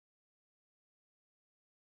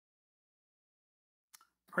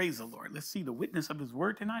Praise the Lord. Let's see the witness of his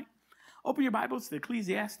word tonight. Open your Bibles to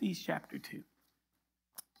Ecclesiastes chapter 2.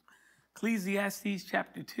 Ecclesiastes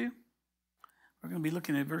chapter 2. We're going to be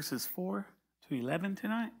looking at verses 4 to 11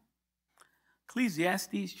 tonight.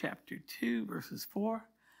 Ecclesiastes chapter 2, verses 4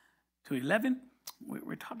 to 11.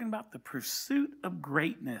 We're talking about the pursuit of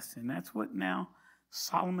greatness, and that's what now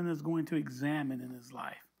Solomon is going to examine in his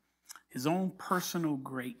life. His own personal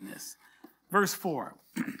greatness. Verse 4.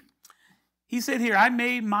 He said here, I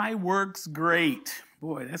made my works great.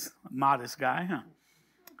 Boy, that's a modest guy, huh?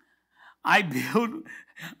 I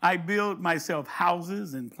built myself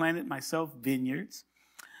houses and planted myself vineyards.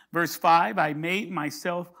 Verse 5, I made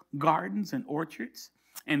myself gardens and orchards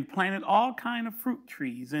and planted all kind of fruit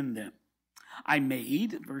trees in them. I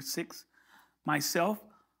made, verse 6, myself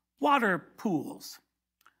water pools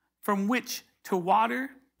from which to water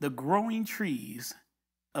the growing trees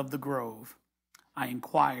of the grove. I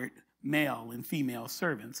inquired male and female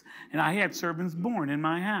servants, and I had servants born in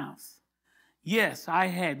my house. Yes, I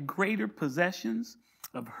had greater possessions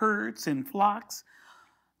of herds and flocks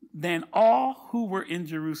than all who were in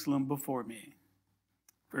Jerusalem before me.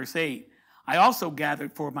 Verse 8, I also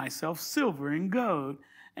gathered for myself silver and gold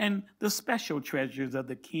and the special treasures of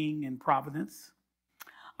the king in Providence.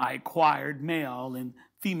 I acquired male and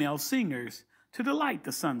female singers to delight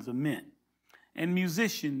the sons of men, and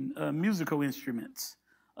musical instruments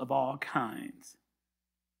of all kinds.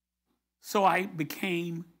 So I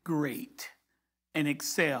became great and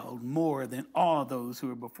excelled more than all those who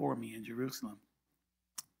were before me in Jerusalem.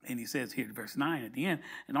 And he says here in verse 9 at the end,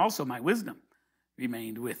 and also my wisdom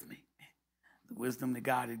remained with me, the wisdom that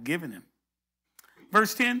God had given him.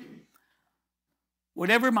 Verse 10,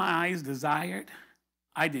 whatever my eyes desired,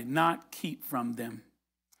 I did not keep from them.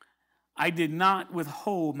 I did not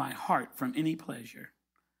withhold my heart from any pleasure,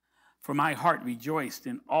 for my heart rejoiced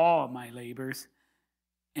in all my labors,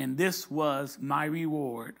 and this was my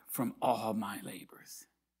reward from all my labors.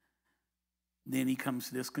 Then he comes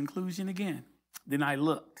to this conclusion again. Then I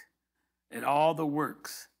looked at all the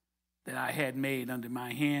works that I had made under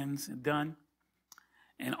my hands and done,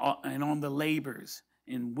 and on the labors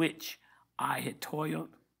in which I had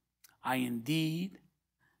toiled. I indeed,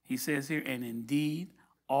 he says here, and indeed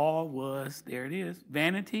all was, there it is,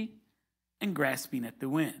 vanity and grasping at the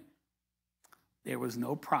wind. There was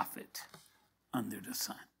no profit under the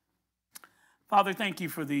sun. Father, thank you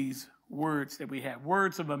for these words that we have.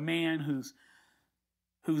 Words of a man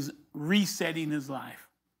who's resetting his life.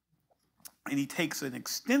 And he takes an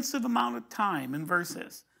extensive amount of time in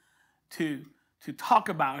verses to talk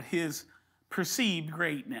about his perceived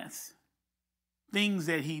greatness, things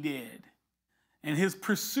that he did, and his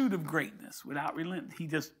pursuit of greatness without relent. He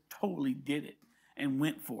just totally did it and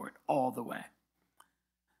went for it all the way.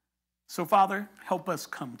 So, Father, help us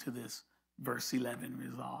come to this verse 11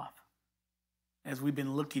 resolve. As we've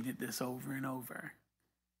been looking at this over and over,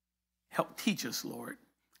 help teach us, Lord,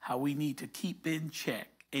 how we need to keep in check,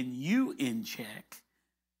 and you in check,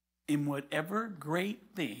 in whatever great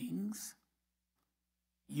things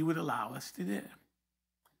you would allow us to do.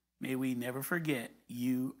 May we never forget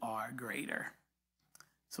you are greater.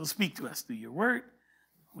 So speak to us through your word.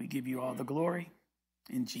 We give you all the glory.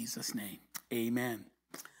 In Jesus' name, amen.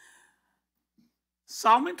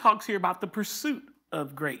 Solomon talks here about the pursuit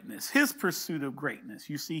of greatness, his pursuit of greatness.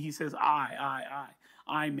 You see, he says,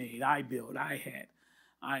 I made, I built, I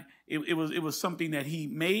had. It was something that he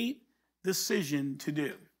made decision to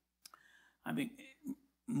do. I think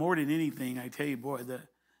more than anything, I tell you, boy,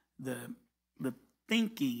 the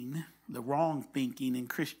thinking, the wrong thinking in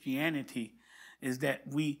Christianity is that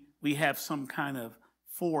we have some kind of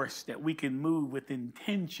force that we can move with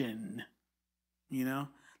intention. You know,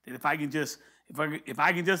 that if I can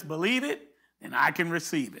just believe it, then I can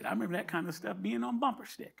receive it. I remember that kind of stuff being on bumper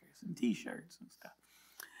stickers and T-shirts and stuff.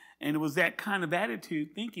 And it was that kind of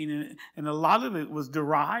attitude thinking, and a lot of it was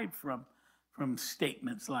derived from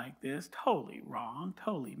statements like this, totally wrong,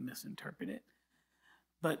 totally misinterpreted.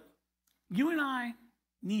 But you and I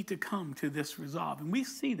need to come to this resolve, and we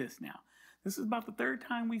see this now. This is about the third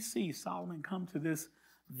time we see Solomon come to this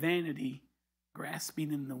vanity,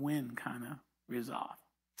 grasping in the wind kind of resolve.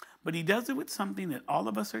 But he does it with something that all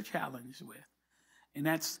of us are challenged with, and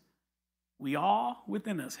that's we all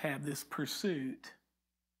within us have this pursuit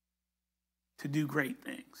to do great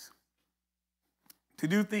things, to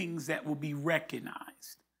do things that will be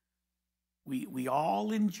recognized. We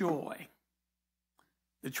all enjoy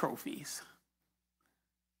the trophies,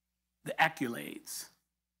 the accolades,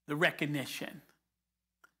 the recognition.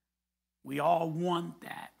 We all want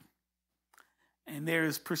that. And there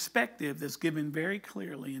is perspective that's given very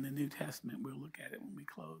clearly in the New Testament. We'll look at it when we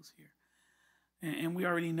close here. And we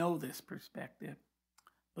already know this perspective.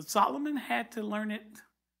 But Solomon had to learn it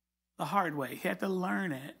the hard way. He had to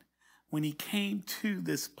learn it when he came to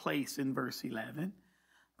this place in verse 11.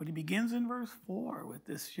 But he begins in verse 4 with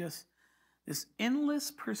this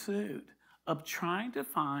endless pursuit of trying to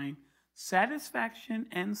find satisfaction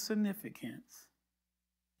and significance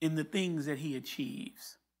in the things that he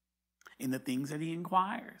achieves, in the things that he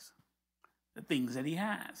inquires, the things that he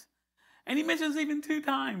has. And he mentions even 2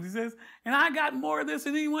 times. He says, and I got more of this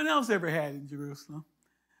than anyone else ever had in Jerusalem.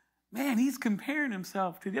 Man, he's comparing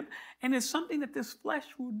himself to them. And it's something that this flesh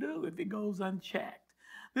will do if it goes unchecked.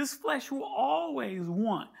 This flesh will always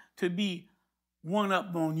want to be one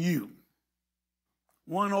up on you,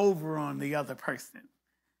 one over on the other person.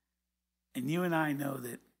 And you and I know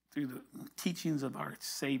that through the teachings of our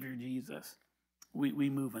Savior Jesus, we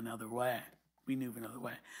move another way. We move another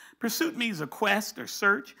way. Pursuit means a quest or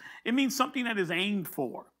search. It means something that is aimed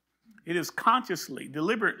for. It is consciously,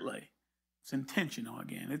 deliberately. It's intentional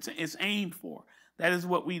again. It's aimed for. That is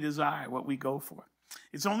what we desire, what we go for.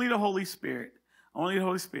 It's only the Holy Spirit. Only the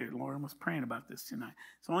Holy Spirit. Lauren was praying about this tonight.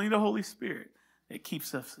 It's only the Holy Spirit that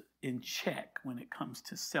keeps us in check when it comes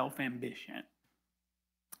to self-ambition.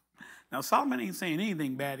 Now, Solomon ain't saying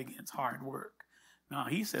anything bad against hard work. No,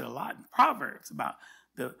 he said a lot in Proverbs about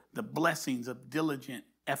the blessings of diligent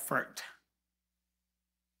effort.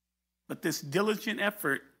 But this diligent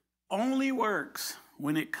effort only works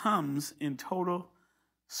when it comes in total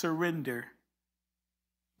surrender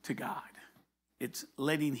to God. It's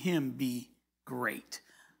letting him be great.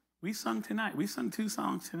 We sung 2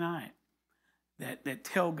 songs tonight that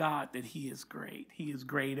tell God that he is great. He is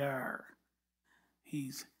greater.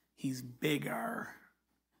 He's bigger.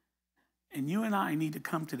 And you and I need to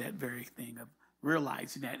come to that very thing of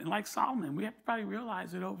realizing that. And like Solomon, we have to probably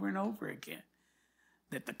realize it over and over again.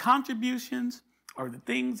 That the contributions or the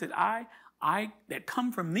things that that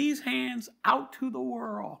come from these hands out to the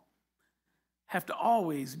world have to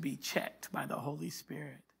always be checked by the Holy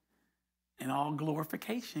Spirit. And all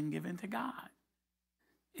glorification given to God.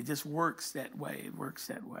 It just works that way. It works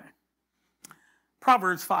that way.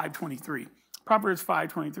 Proverbs 5:23. Proverbs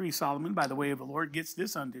 5:23, Solomon, by the way of the Lord, gets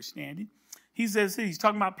this understanding. He says he's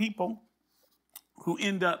talking about people who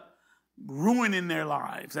end up ruining their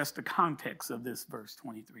lives. That's the context of this verse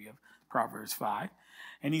 23 of Proverbs 5.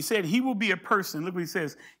 And he said he will be a person, look what he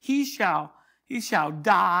says, he shall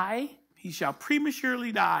die, he shall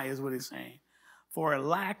prematurely die is what it's saying, for a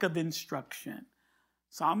lack of instruction.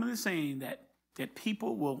 Solomon is saying that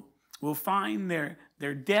people will find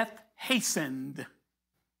their death hastened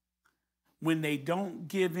when they don't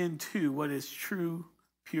give into what is true,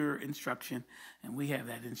 pure instruction. And we have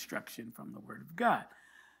that instruction from the Word of God.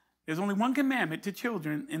 There's only one commandment to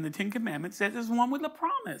children in the 10 Commandments. That is one with a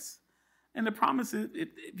promise. And the promise is if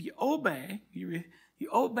you obey, you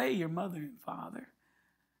obey your mother and father,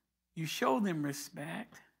 you show them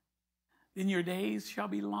respect, then your days shall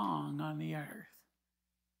be long on the earth.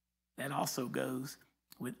 That also goes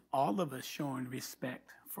with all of us showing respect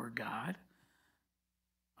for God,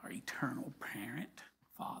 our eternal parent,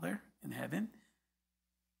 Father in heaven,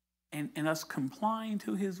 and us complying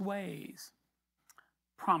to his ways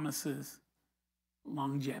promises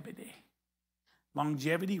longevity.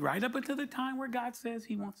 Longevity right up until the time where God says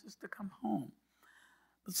he wants us to come home.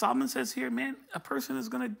 But Solomon says here, man, a person is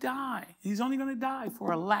going to die. He's only going to die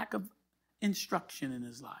for a lack of instruction in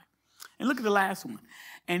his life. And look at the last one.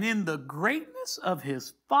 And in the greatness of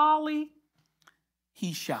his folly,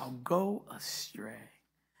 he shall go astray.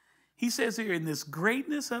 He says here, in this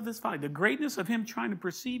greatness of his folly, the greatness of him trying to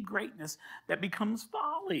perceive greatness, that becomes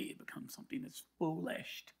folly. It becomes something that's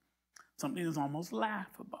foolish, something that's almost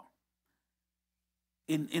laughable.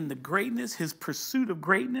 In the greatness, his pursuit of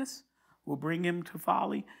greatness will bring him to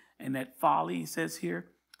folly. And that folly, he says here,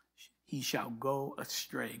 he shall go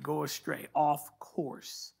astray, off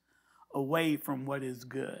course, away from what is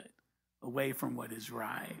good, away from what is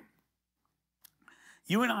right.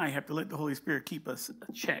 You and I have to let the Holy Spirit keep us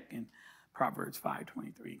a check in Proverbs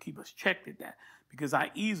 5:23 and keep us checked at that, because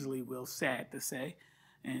I easily will, sad to say,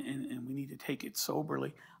 and we need to take it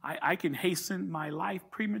soberly, I can hasten my life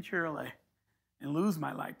prematurely and lose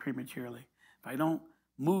my life prematurely if I don't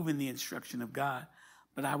move in the instruction of God.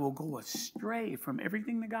 But I will go astray from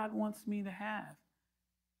everything that God wants me to have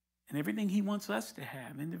and everything he wants us to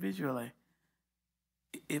have individually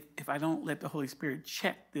if I don't let the Holy Spirit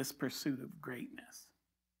check this pursuit of greatness.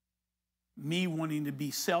 Me wanting to be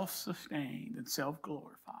self-sustained and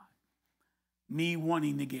self-glorified. Me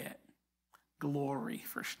wanting to get glory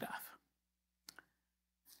for stuff.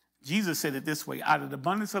 Jesus said it this way, out of the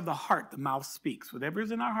abundance of the heart, the mouth speaks.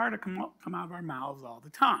 Whatever's in our heart will come out of our mouths all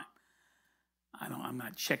the time. I'm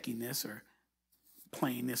not checking this or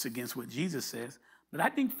playing this against what Jesus says, but I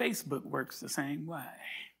think Facebook works the same way.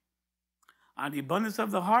 Out of the abundance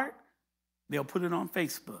of the heart, they'll put it on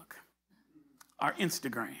Facebook or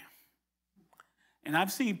Instagram. And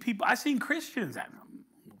I've seen Christians,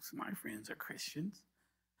 most of my friends are Christians.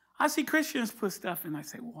 I see Christians put stuff and I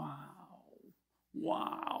say,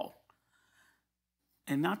 wow.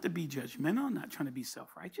 And not to be judgmental, not trying to be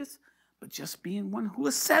self-righteous, but just being one who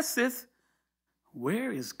assesses,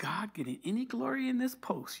 where is God getting any glory in this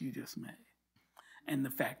post you just made? And the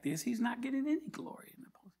fact is, he's not getting any glory in the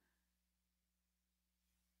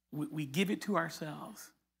post. We give it to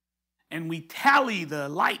ourselves. And we tally the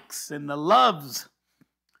likes and the loves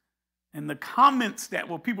and the comments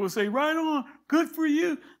that people say, right on, good for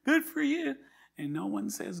you, good for you. And no one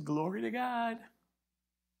says glory to God.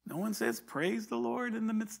 No one says praise the Lord in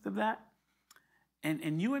the midst of that.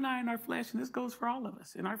 And you and I in our flesh, and this goes for all of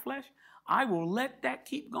us, in our flesh, I will let that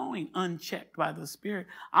keep going unchecked by the Spirit.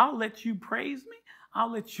 I'll let you praise me.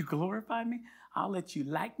 I'll let you glorify me. I'll let you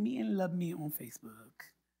like me and love me on Facebook.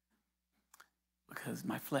 Because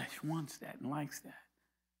my flesh wants that and likes that.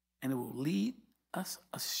 And it will lead us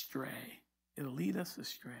astray. It'll lead us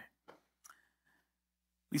astray.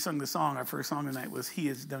 We sung the song, our first song tonight was He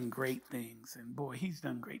Has Done Great Things. And boy, He's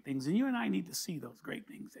done great things. And you and I need to see those great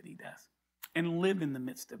things that He does. And live in the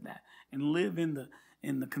midst of that. And live in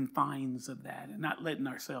the confines of that. And not letting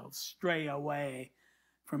ourselves stray away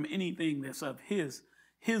from anything that's of His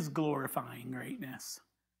glorifying greatness.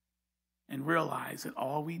 And realize that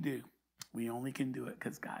all we do, we only can do it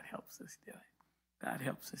because God helps us do it. God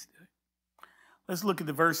helps us do it. Let's look at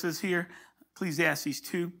the verses here. Ecclesiastes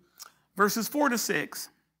 2, verses 4 to 6.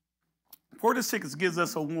 4 to 6 gives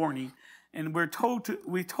us a warning. And we're told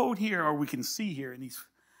here, or we can see here in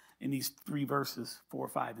these three verses, 4,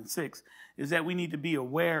 5, and 6, is that we need to be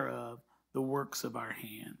aware of the works of our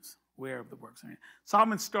hands. Aware of the works of our hands.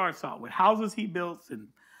 Solomon starts out with houses he builds and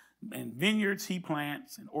vineyards he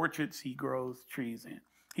plants and orchards he grows trees in.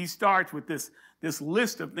 He starts with this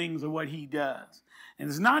list of things of what he does. And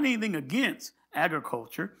it's not anything against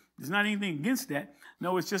agriculture. There's not anything against that.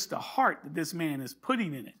 No, it's just the heart that this man is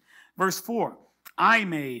putting in it. Verse 4, I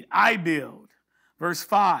made, I build. Verse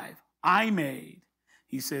 5, I made.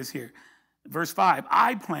 He says here, verse 5,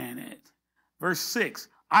 I planted. Verse 6,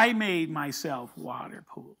 I made myself water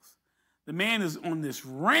pools. The man is on this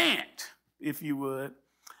rant, if you would,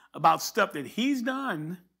 about stuff that he's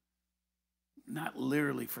done. Not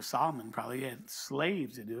literally for Solomon, probably he had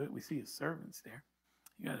slaves to do it. We see his servants there.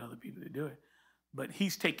 He got other people to do it. But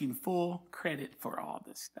he's taking full credit for all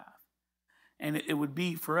this stuff. And it would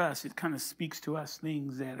be for us, it kind of speaks to us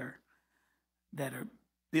things that are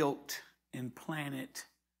built and planted.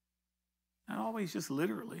 Not always just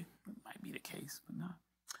literally. It might be the case, but not.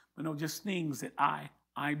 But no, just things that I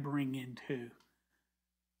bring into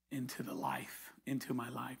the life, into my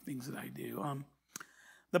life, things that I do.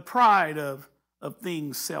 The pride of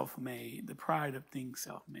things self-made, the pride of things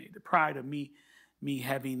self-made, the pride of me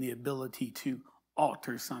having the ability to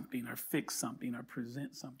alter something or fix something or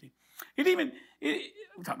present something. We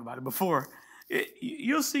talked about it before.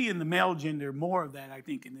 You'll see in the male gender more of that, I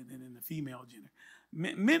think, than in the female gender.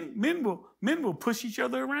 Men will push each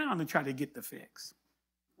other around to try to get the fix.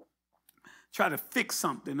 Try to fix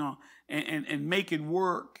something and make it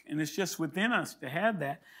work. And it's just within us to have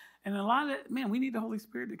that. And a lot of it, man, we need the Holy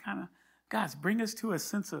Spirit to kind of, guys, bring us to a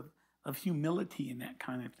sense of humility in that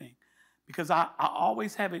kind of thing. Because I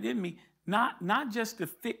always have it in me, not just to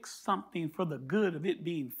fix something for the good of it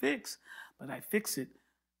being fixed, but I fix it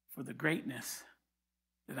for the greatness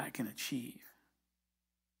that I can achieve.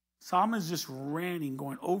 Solomon's just ranting,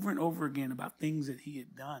 going over and over again about things that he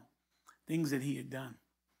had done. Things that he had done.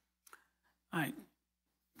 I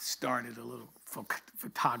started a little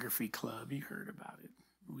photography club. You heard about it.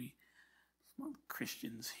 Some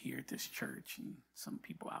Christians here at this church and some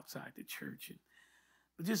people outside the church.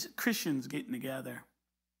 But just Christians getting together.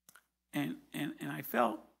 And I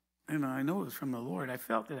felt, I know it was from the Lord, I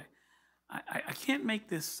felt that I can't make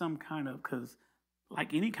this some kind of, because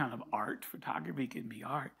like any kind of art, photography can be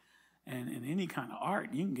art. And in any kind of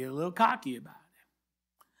art, you can get a little cocky about it.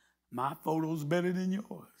 My photo's better than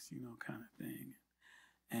yours, kind of thing.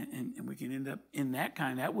 And we can end up in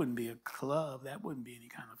that wouldn't be a club. That wouldn't be any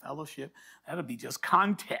kind of fellowship. That would be just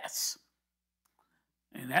contests.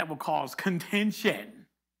 And that will cause contention.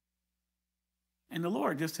 And the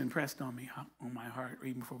Lord just impressed on my heart,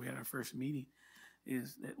 even before we had our first meeting,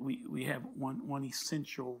 is that we have one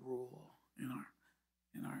essential rule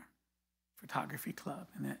in our photography club,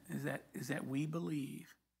 and that is that we believe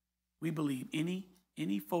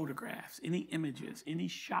any photographs, any images, any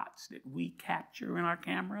shots that we capture in our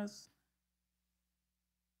cameras,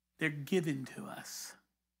 they're given to us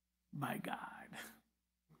by God.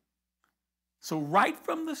 So right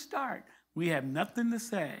from the start, we have nothing to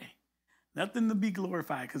say, nothing to be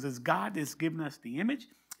glorified, because it's God that's given us the image.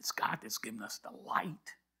 It's God that's given us the light.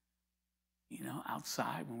 You know,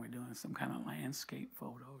 outside when we're doing some kind of landscape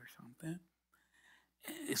photo or something.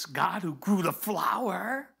 It's God who grew the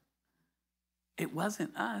flower. It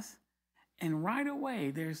wasn't us. And right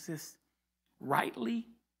away, there's this rightly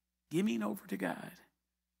giving over to God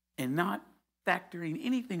and not factoring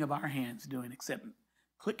anything of our hands doing except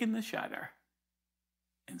clicking the shutter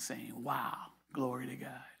and saying, wow, glory to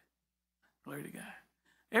God. Glory to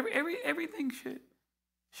God. Everything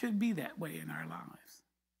should be that way in our lives.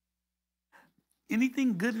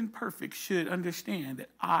 Anything good and perfect should understand that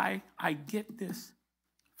I get this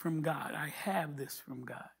from God. I have this from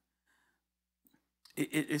God.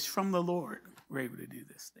 It's from the Lord we're able to do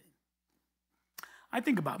this thing. I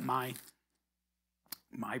think about my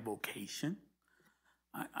vocation.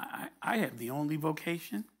 I have the only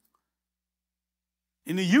vocation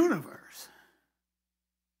in the universe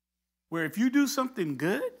where if you do something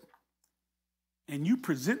good and you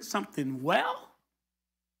present something well,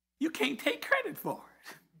 you can't take credit for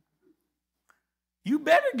it. You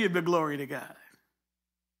better give the glory to God.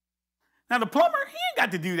 Now, the plumber, he ain't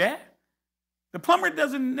got to do that. The plumber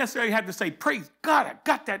doesn't necessarily have to say, praise God, I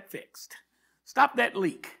got that fixed. Stop that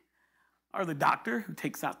leak. Or the doctor who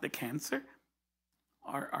takes out the cancer.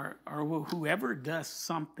 Or whoever does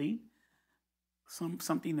something,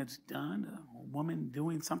 something that's done, a woman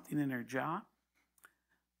doing something in her job.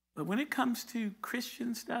 But when it comes to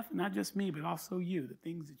Christian stuff, not just me, but also you, the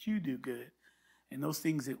things that you do good, and those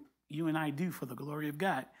things that you and I do for the glory of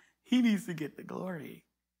God, he needs to get the glory,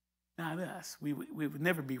 not us. We would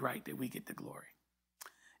never be right that we get the glory.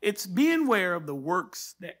 It's being aware of the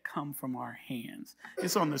works that come from our hands.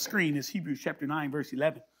 It's on the screen. It's Hebrews chapter 9, verse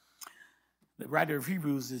 11. The writer of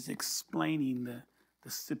Hebrews is explaining the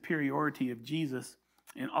superiority of Jesus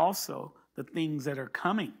and also the things that are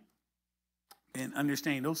coming. And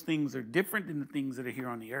understanding those things are different than the things that are here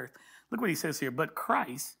on the earth. Look what he says here. But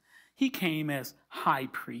Christ, he came as high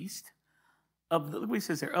priest look what he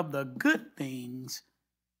says here, of the good things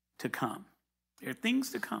to come. There are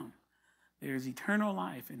things to come. There's eternal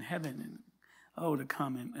life in heaven and to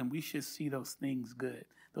come. And we should see those things good.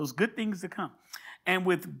 Those good things to come. And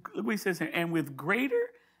look what he says here, and with greater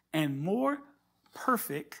and more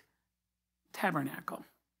perfect tabernacle.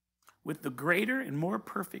 With the greater and more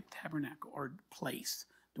perfect tabernacle or place,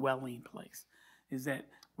 dwelling place, is that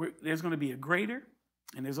there's going to be a greater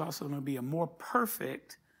and there's also going to be a more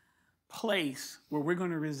perfect place where we're going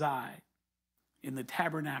to reside in the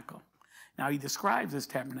tabernacle. Now, he describes this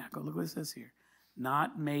tabernacle. Look what it says here.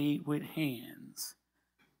 Not made with hands.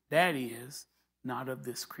 That is, not of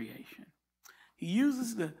this creation. He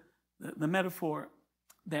uses the metaphor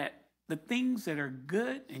that the things that are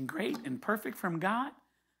good and great and perfect from God,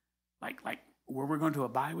 like where we're going to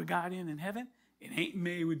abide with God in heaven, it ain't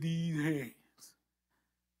made with these hands.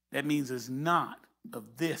 That means it's not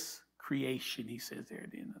of this creation, he says there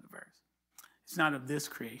at the end of the verse. It's not of this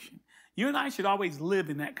creation. You and I should always live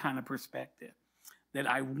in that kind of perspective, that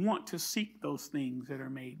I want to seek those things that are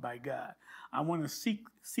made by God. I want to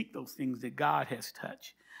seek those things that God has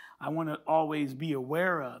touched. I want to always be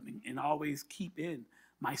aware of and always keep in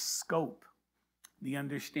my scope the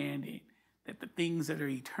understanding that the things that are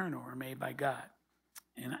eternal are made by God.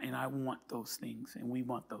 And I want those things, and we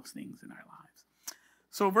want those things in our lives.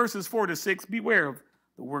 So verses 4-6, beware of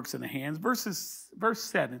the works of the hands. Verse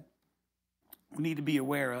 7, we need to be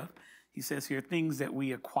aware of. He says here, things that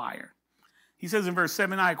we acquire. He says in verse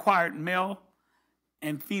 7, I acquired male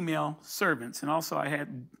and female servants. And also I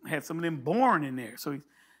had some of them born in there. So it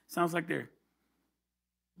sounds like they're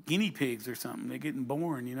guinea pigs or something. They're getting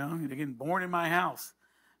born, you know. They're getting born in my house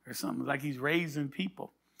or something, like he's raising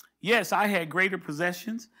people. Yes, I had greater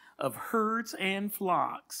possessions of herds and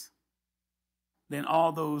flocks than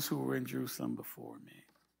all those who were in Jerusalem before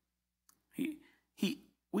me.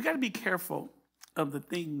 We got to be careful of the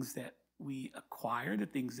things that we acquire, the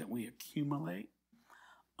things that we accumulate,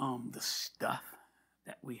 the stuff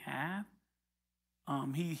that we have.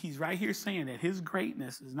 He's right here saying that his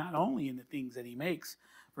greatness is not only in the things that he makes,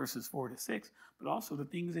 verses 4-6, but also the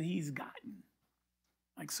things that he's gotten,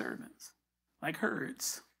 like servants, like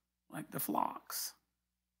herds, like the flocks.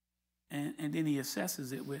 And then he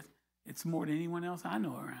assesses it with, it's more than anyone else I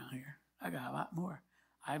know around here. I got a lot more.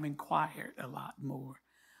 I've inquired a lot more.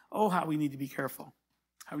 Oh, how we need to be careful.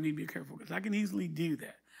 How we need to be careful, because I can easily do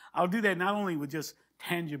that. I'll do that not only with just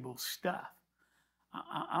tangible stuff.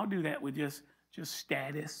 I'll do that with just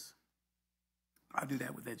status. I'll do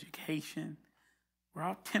that with education. We're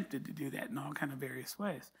all tempted to do that in all kind of various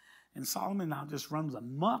ways. And Solomon now just runs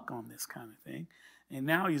amok on this kind of thing. And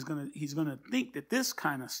now he's gonna think that this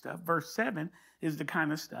kind of stuff, verse 7, is the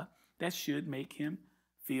kind of stuff that should make him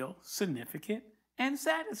feel significant and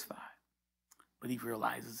satisfied. But he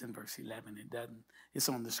realizes in verse 11 it doesn't. It's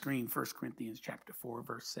on the screen, 1 Corinthians chapter 4,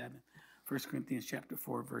 verse 7. 1 Corinthians chapter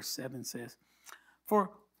 4, verse 7 says,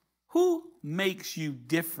 "For who makes you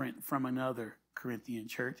different from another?" Corinthian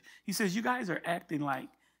church. He says, you guys are acting like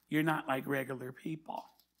you're not like regular people.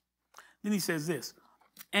 Then he says this,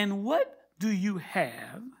 "And what do you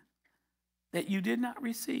have that you did not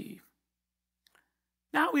receive?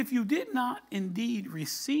 Now, if you did not indeed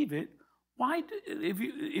receive it, if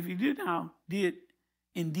you did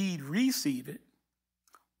indeed receive it,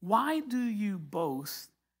 why do you boast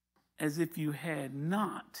as if you had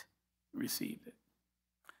not received it?"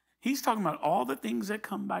 He's talking about all the things that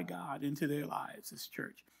come by God into their lives as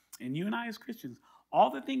church. And you and I as Christians,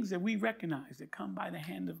 all the things that we recognize that come by the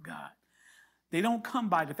hand of God, they don't come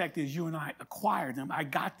by the fact that you and I acquired them. I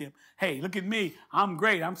got them. Hey, look at me. I'm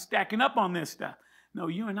great. I'm stacking up on this stuff. No,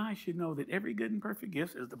 you and I should know that every good and perfect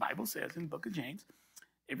gift, as the Bible says in the book of James,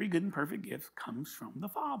 every good and perfect gift comes from the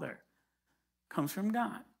Father, comes from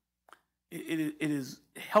God. It is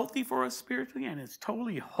healthy for us spiritually, and it's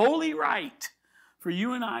totally holy right for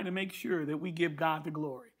you and I to make sure that we give God the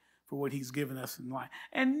glory for what he's given us in life.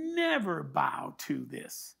 And never bow to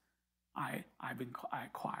this. I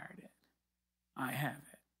acquired it. I have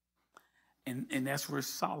it. And that's where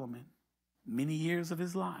Solomon, many years of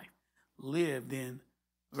his life, lived in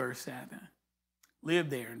verse 7.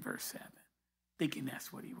 Lived there in verse 7, thinking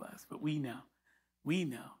that's what he was. But we know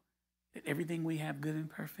that everything we have good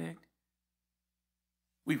and perfect,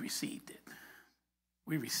 we received it.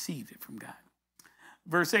 We received it from God.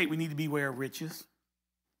 Verse 8, we need to beware of riches.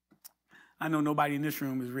 I know nobody in this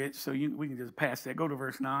room is rich, so we can just pass that. Go to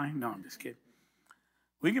verse 9. No, I'm just kidding.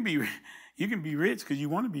 You can be rich because you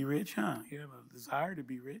want to be rich, huh? You have a desire to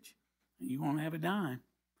be rich, and you want to have a dime.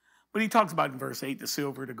 But he talks about in verse 8 the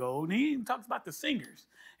silver, the gold, and he even talks about the singers.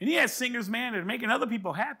 And he has singers, man, that are making other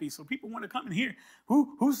people happy, so people want to come and hear,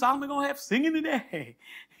 who's Solomon going to have singing today?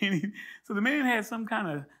 So the man had some kind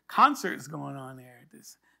of concerts going on there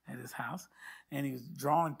at his house, and he was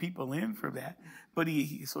drawing people in for that. But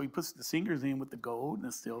so he puts the singers in with the gold and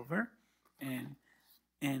the silver. And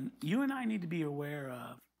you and I need to be aware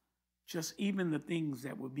of just even the things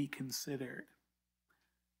that would be considered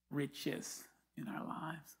riches in our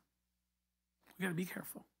lives. We got to be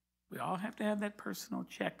careful. We all have to have that personal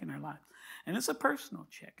check in our lives. And it's a personal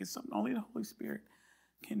check. It's something only the Holy Spirit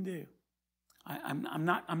can do. I'm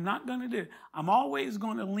not going to do it. I'm always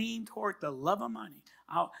going to lean toward the love of money.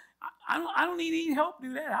 I don't need any help to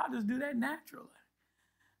do that. I'll just do that naturally.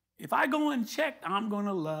 If I go and check, I'm going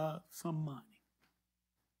to love some money.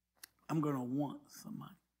 I'm going to want some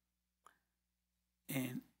money.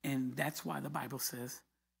 And that's why the Bible says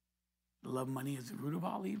the love of money is the root of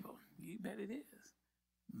all evil. You bet it is.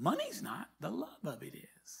 Money's not, the love of it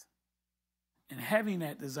is. And having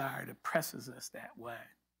that desire depresses us that way.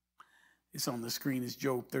 It's on the screen. It's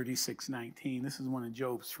Job 36:19. This is one of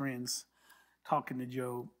Job's friends talking to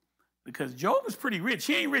Job. Because Job is pretty rich.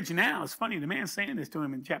 He ain't rich now. It's funny, the man's saying this to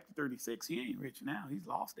him in chapter 36. He ain't rich now. He's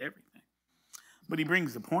lost everything. But he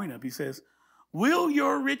brings the point up. He says, will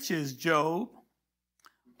your riches, Job,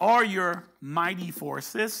 or your mighty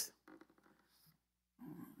forces?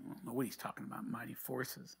 I don't know what he's talking about, mighty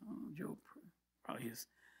forces. Job, probably his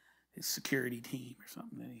security team or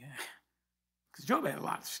something that he had. Because Job had a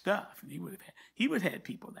lot of stuff, and he would have had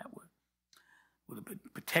people that would have been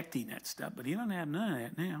protecting that stuff, but he doesn't have none of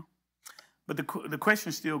that now. But the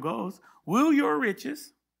question still goes, will your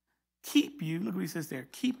riches keep you, look what he says there,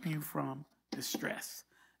 keep you from distress?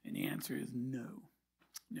 And the answer is no.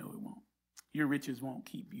 No, it won't. Your riches won't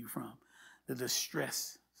keep you from the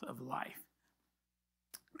distress of life.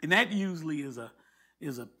 And that usually is a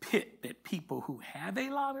pit that people who have a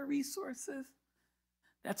lot of resources,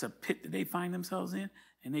 that's a pit that they find themselves in,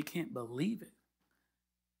 and they can't believe it.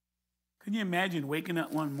 Can you imagine waking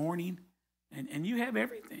up one morning and you have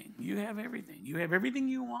everything. You have everything. You have everything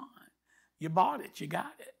you want. You bought it. You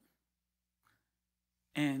got it.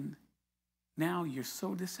 And now you're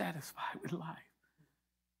so dissatisfied with life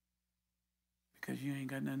because you ain't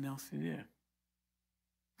got nothing else to do.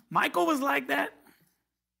 Michael was like that.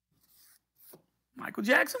 Michael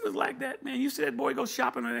Jackson was like that, man. You see that boy go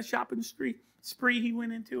shopping on that shopping spree he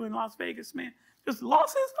went into in Las Vegas, man. Just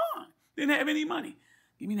lost his mind. Didn't have any money.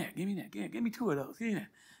 Give me that. Give me 2 of those. Give me that.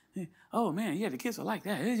 Oh, man, yeah, the kids are like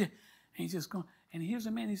that. And he's just going. And here's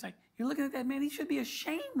a man, he's like, you're looking at that man, he should be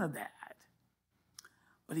ashamed of that.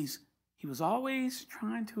 But he was always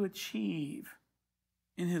trying to achieve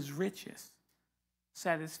in his riches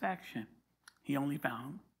satisfaction. He only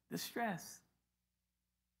found distress.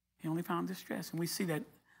 He only found distress. And we see that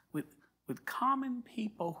with common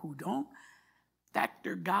people who don't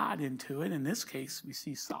factor God into it. In this case, we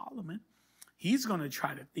see Solomon. He's going to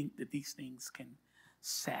try to think that these things can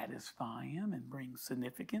satisfy him and bring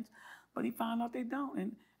significance, but he found out they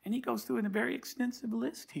don't. And he goes through in a very extensive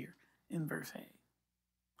list here in verse 8.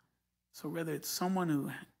 So whether it's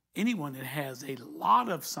anyone that has a lot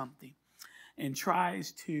of something and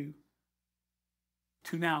tries to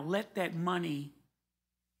now let that money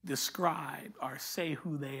describe or say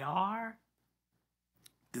who they are,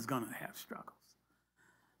 is going to have struggles.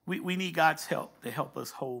 We need God's help to help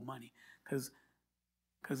us hold money. Because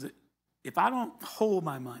if I don't hold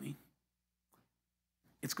my money,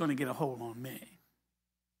 it's going to get a hold on me.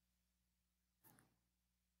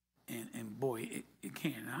 And boy, it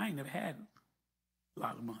can. And I ain't never had a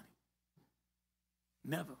lot of money.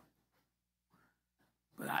 Never.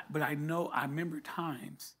 But I know, I remember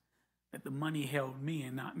times that the money held me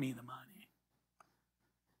and not me the money.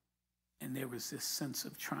 And there was this sense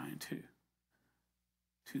of trying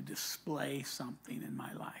to display something in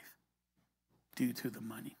my life due to the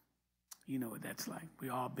money. You know what that's like. We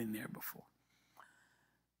all been there before.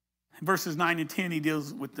 In verses 9 and 10, he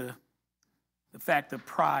deals with the fact of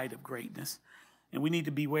pride of greatness. And we need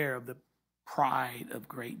to beware of the pride of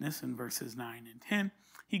greatness in verses 9 and 10.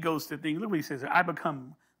 He goes to things. Look what he says there. I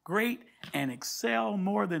become great and excel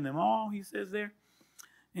more than them all, he says there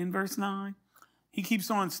in verse 9. He keeps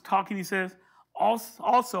on talking. He says,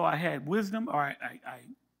 also I had wisdom, or I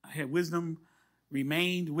had wisdom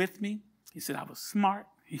remained with me. He said, I was smart,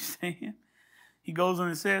 he's saying. He goes on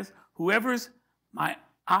and says, whatever my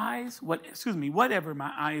eyes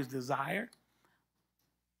desired,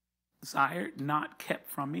 not kept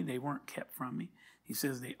from me. They weren't kept from me. He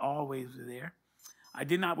says they always were there. I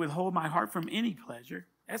did not withhold my heart from any pleasure.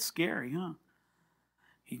 That's scary, huh?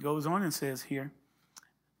 He goes on and says here,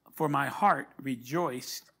 for my heart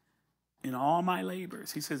rejoiced in all my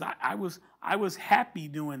labors. He says, I was happy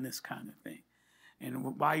doing this kind of thing.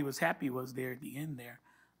 And why he was happy was there at the end there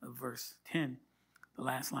of verse 10, the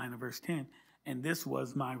last line of verse 10. And this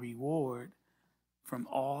was my reward from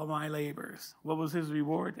all my labors. What was his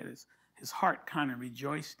reward? That is, his heart kind of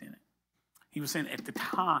rejoiced in it. He was saying at the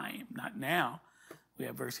time, not now. We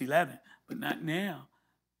have verse 11, but not now.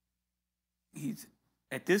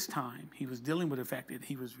 At this time, he was dealing with the fact that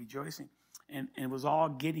he was rejoicing and was all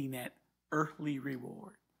getting that earthly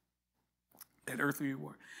reward. That earthly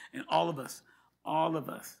reward. And all of us,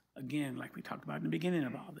 again, like we talked about in the beginning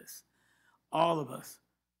of all this, all of us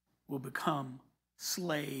will become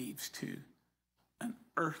slaves to an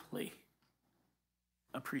earthly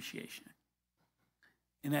appreciation.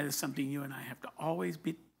 And that is something you and I have to always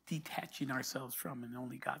be detaching ourselves from, and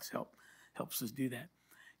only God's help helps us do that.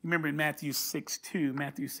 You remember in Matthew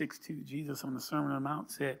 6:2, Jesus on the Sermon on the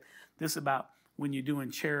Mount said this about when you're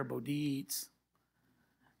doing charitable deeds.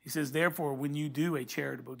 He says, therefore, when you do a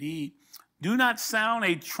charitable deed, do not sound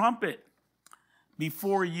a trumpet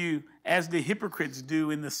before you as the hypocrites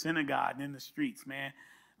do in the synagogue and in the streets, man.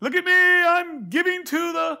 Look at me, I'm giving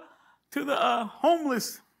to the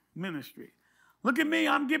homeless ministry. Look at me,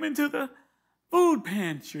 I'm giving to the food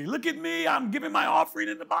pantry. Look at me, I'm giving my offering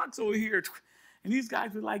in the box over here. And these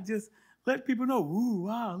guys would like just let people know, ooh,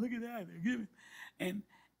 wow, look at that, they're giving.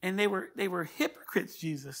 And they were hypocrites,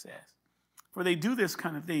 Jesus says. For they do this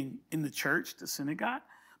kind of thing in the church, the synagogue,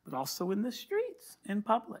 but also in the streets, in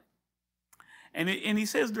public. And he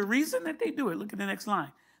says the reason that they do it, look at the next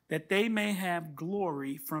line, that they may have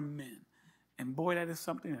glory from men. And boy, that is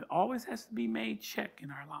something that always has to be made check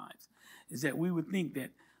in our lives, is that we would think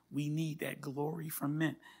that we need that glory from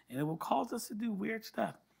men. And it will cause us to do weird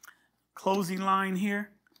stuff. Closing line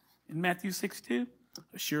here in Matthew 6:2,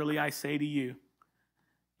 surely I say to you,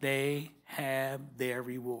 they have their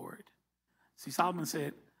reward. See, Solomon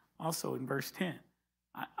said also in verse 10,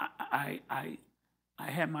 I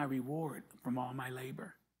have my reward from all my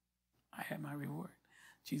labor. I have my reward.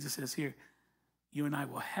 Jesus says here, you and I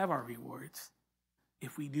will have our rewards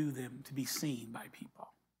if we do them to be seen by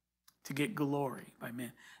people, to get glory by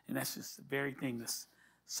men. And that's just the very thing that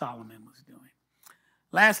Solomon was doing.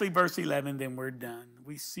 Lastly, verse 11, then we're done.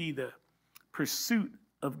 We see the pursuit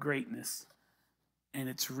of greatness and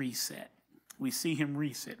its reset. We see him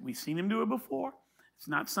reset. We've seen him do it before. It's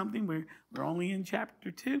not something we're only in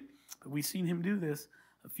chapter 2, but we've seen him do this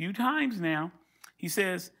a few times now. He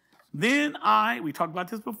says, then we talked about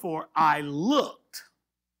this before, I looked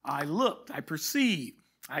I looked, I perceived,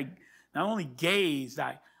 I not only gazed,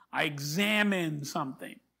 I examined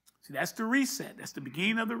something. See, that's the reset. That's the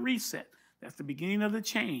beginning of the reset. That's the beginning of the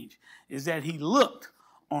change, is that he looked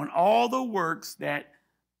on all the works that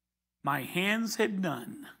my hands had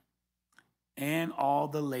done and all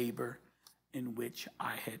the labor in which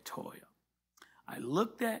I had toiled. I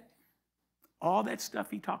looked at all that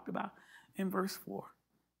stuff he talked about in verse 4.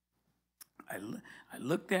 I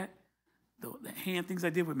looked at the things I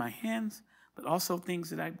did with my hands, but also things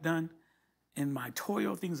that I've done in my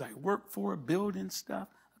toil, things I worked for, building stuff,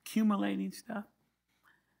 accumulating stuff.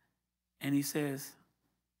 And he says,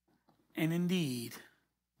 and indeed,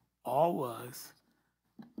 all was,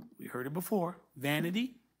 we heard it before,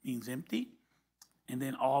 vanity means empty, and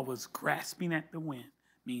then all was grasping at the wind,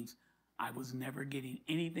 means I was never getting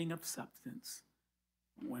anything of substance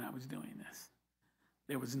when I was doing this.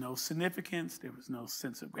 There was no significance. There was no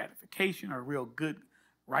sense of gratification or real good,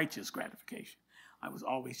 righteous gratification. I was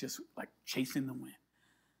always just like chasing the wind.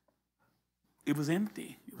 It was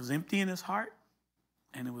empty. It was empty in his heart,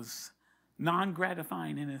 and it was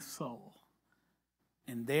non-gratifying in his soul.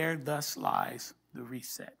 And there thus lies the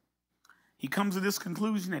reset. He comes to this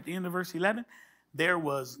conclusion at the end of verse 11. There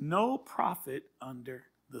was no profit under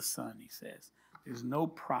the sun, he says. There's no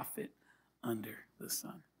profit under the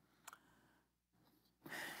sun.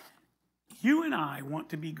 You and I want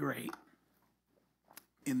to be great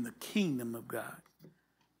in the kingdom of God.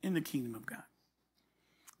 In the kingdom of God.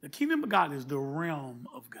 The kingdom of God is the realm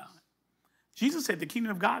of God. Jesus said the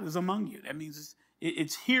kingdom of God is among you. That means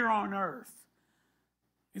it's here on earth.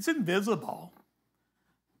 It's invisible.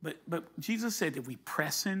 But Jesus said that we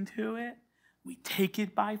press into it. We take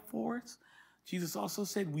it by force. Jesus also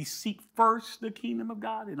said we seek first the kingdom of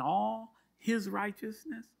God and all his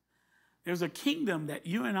righteousness. There's a kingdom that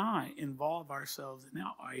you and I involve ourselves in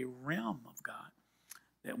now, a realm of God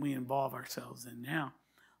that we involve ourselves in now,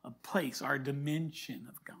 a place, our dimension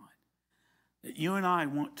of God that you and I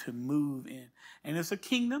want to move in. And it's a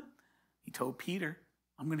kingdom. He told Peter,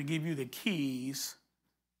 I'm going to give you the keys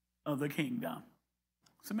of the kingdom.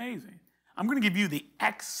 It's amazing. I'm going to give you the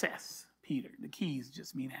access, Peter. The keys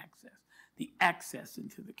just mean access. The access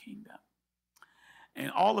into the kingdom.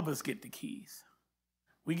 And all of us get the keys.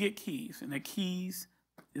 We get keys, and the keys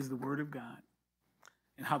is the Word of God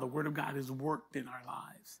and how the Word of God is worked in our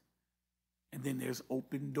lives. And then there's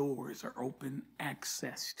open doors or open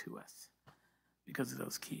access to us because of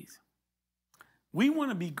those keys. We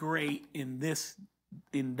want to be great in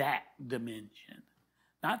that dimension,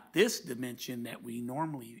 not this dimension that we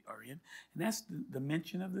normally are in, and that's the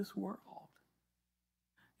dimension of this world.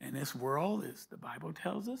 And this world, as the Bible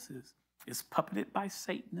tells us, is puppeted by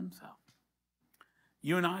Satan himself.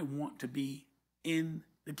 You and I want to be in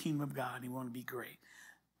the kingdom of God, and we want to be great.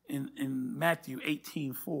 In Matthew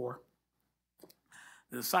 18:4,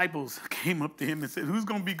 the disciples came up to him and said, who's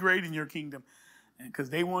going to be great in your kingdom? Because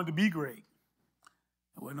they wanted to be great.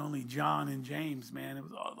 It wasn't only John and James, man. It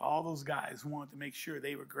was all those guys who wanted to make sure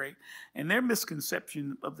they were great. And their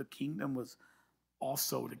misconception of the kingdom was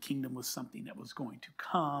also the kingdom was something that was going to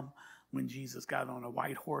come when Jesus got on a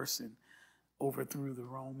white horse and overthrew the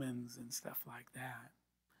Romans and stuff like that.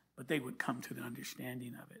 But they would come to the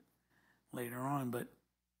understanding of it later on. But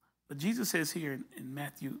Jesus says here in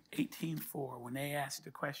Matthew 18:4, when they asked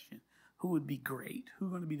the question, who would be great?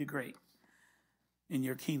 Who's going to be the great in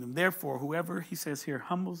your kingdom? Therefore, whoever, he says here,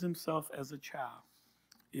 humbles himself as a child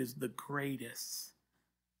is the greatest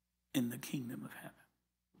in the kingdom of heaven.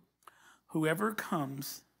 Whoever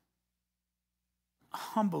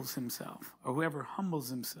humbles himself, or whoever humbles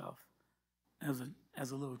himself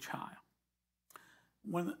as a little child.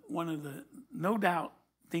 One of the, no doubt,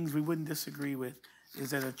 things we wouldn't disagree with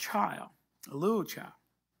is that a little child,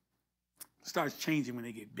 starts changing when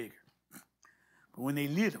they get bigger. But when they're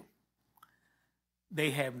little,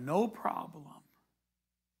 they have no problem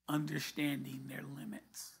understanding their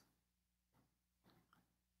limits.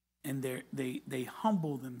 And they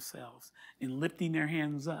humble themselves in lifting their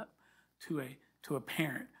hands up to a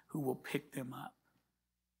parent who will pick them up.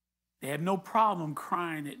 They have no problem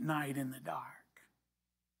crying at night in the dark.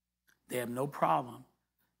 They have no problem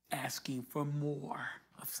asking for more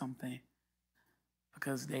of something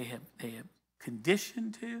because they have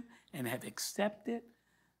conditioned to and have accepted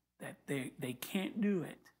that they can't do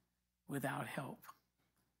it without help.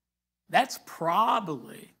 That's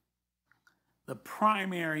probably the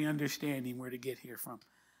primary understanding we're to get here from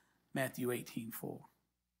Matthew 18:4,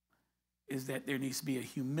 is that there needs to be a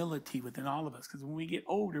humility within all of us. Because when we get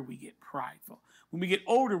older, we get prideful. When we get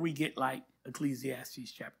older, we get like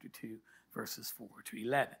Ecclesiastes chapter 2, verses 4 to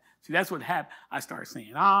 11. See, that's what happened. I started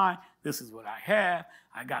saying, this is what I have.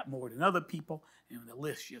 I got more than other people. And the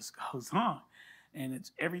list just goes on. And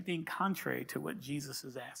it's everything contrary to what Jesus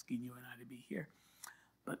is asking you and I to be here.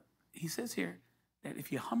 But he says here that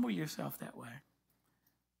if you humble yourself that way,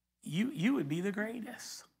 you would be the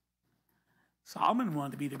greatest. Solomon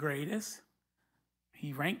wanted to be the greatest.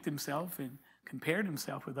 He ranked himself and compared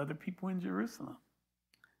himself with other people in Jerusalem.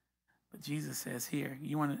 But Jesus says here,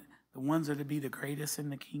 the ones that are to be the greatest in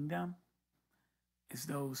the kingdom is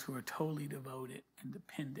those who are totally devoted and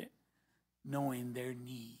dependent, knowing their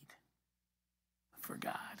need for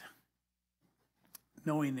God.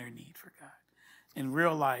 Knowing their need for God. And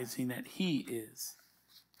realizing that He is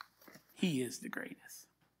the greatest.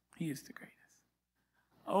 He is the greatest.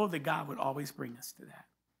 Oh, that God would always bring us to that.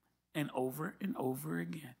 And over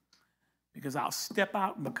again. Because I'll step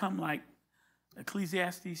out and become like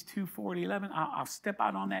Ecclesiastes 2:4-11. I'll step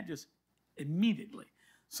out on that just immediately.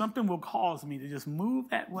 Something will cause me to just move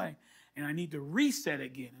that way. And I need to reset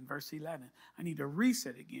again in verse 11. I need to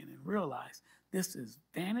reset again and realize this is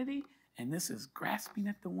vanity and this is grasping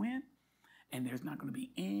at the wind. And there's not going to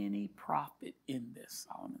be any profit in this,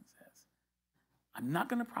 Solomon says. I'm not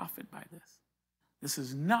going to profit by this. This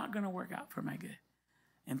is not going to work out for my good.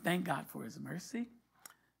 And thank God for His mercy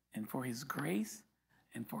and for His grace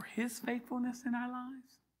and for His faithfulness in our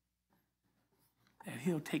lives, that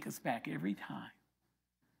He'll take us back every time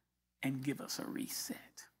and give us a reset.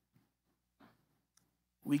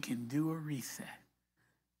 We can do a reset,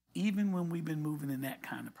 even when we've been moving in that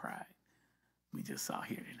kind of pride we just saw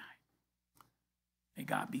here tonight. May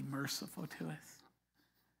God be merciful to us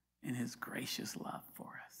in His gracious love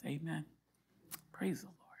for us. Amen. Praise the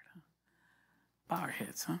Lord. Bow our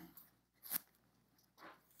heads,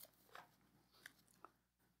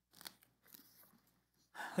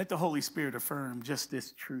 Let the Holy Spirit affirm just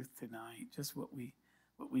this truth tonight, just what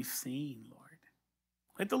we've seen, Lord.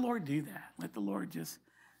 Let the Lord do that. Let the Lord just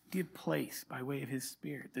give place by way of His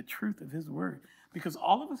Spirit, the truth of His word, because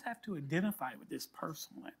all of us have to identify with this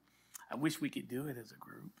personally. I wish we could do it as a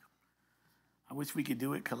group. I wish we could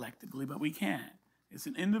do it collectively, but we can't. It's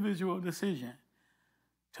an individual decision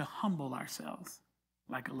to humble ourselves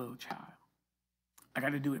like a little child. I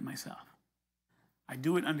got to do it myself. I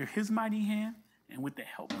do it under His mighty hand and with the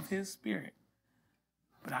help of His Spirit.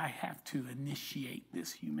 But I have to initiate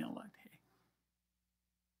this humility.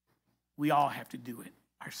 We all have to do it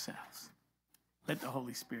ourselves. Let the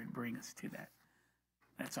Holy Spirit bring us to that.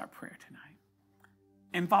 That's our prayer tonight.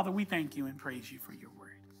 And Father, we thank You and praise You for Your word.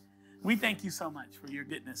 We thank You so much for Your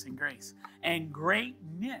goodness and grace and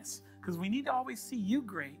greatness, because we need to always see You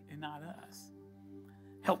great and not us.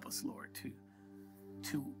 Help us, Lord,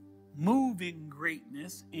 to move in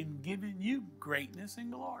greatness in giving You greatness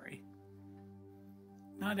and glory.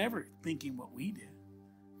 Not ever thinking what we did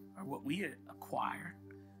or what we acquired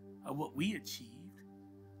or what we achieved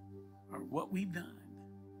or what we've done.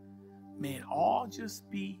 May it all just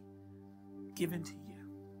be given to You.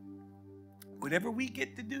 Whatever we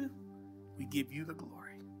get to do, we give You the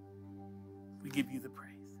glory. We give You the praise.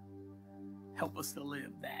 Help us to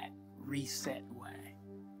live that reset way.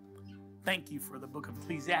 Thank You for the book of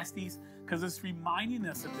Ecclesiastes, because it's reminding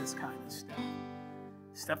us of this kind of stuff.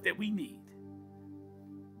 Stuff that we need.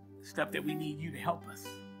 Stuff that we need You to help us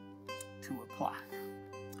to apply.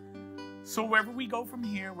 So wherever we go from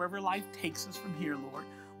here, wherever life takes us from here, Lord,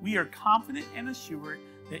 we are confident and assured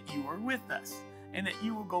that You are with us and that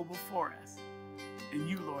You will go before us. And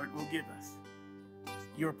You, Lord, will give us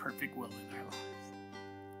Your perfect will in our lives.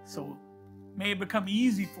 So may it become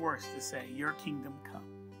easy for us to say, Your kingdom come,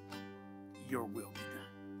 Your will be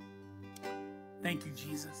done. Thank You,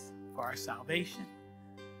 Jesus, for our salvation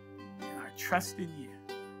and our trust in You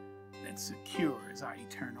that secures our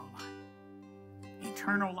eternal life.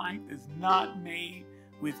 Eternal life is not made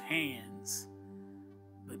with hands,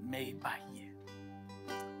 but made by You.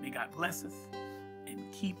 May God bless us and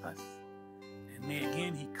keep us. And may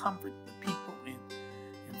again He comfort the people in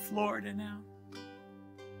Florida now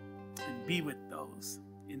and be with those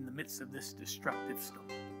in the midst of this destructive storm.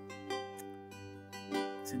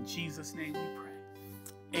 It's in Jesus' name we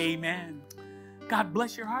pray. Amen. God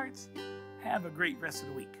bless your hearts. Have a great rest of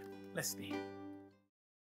the week. Let's stand.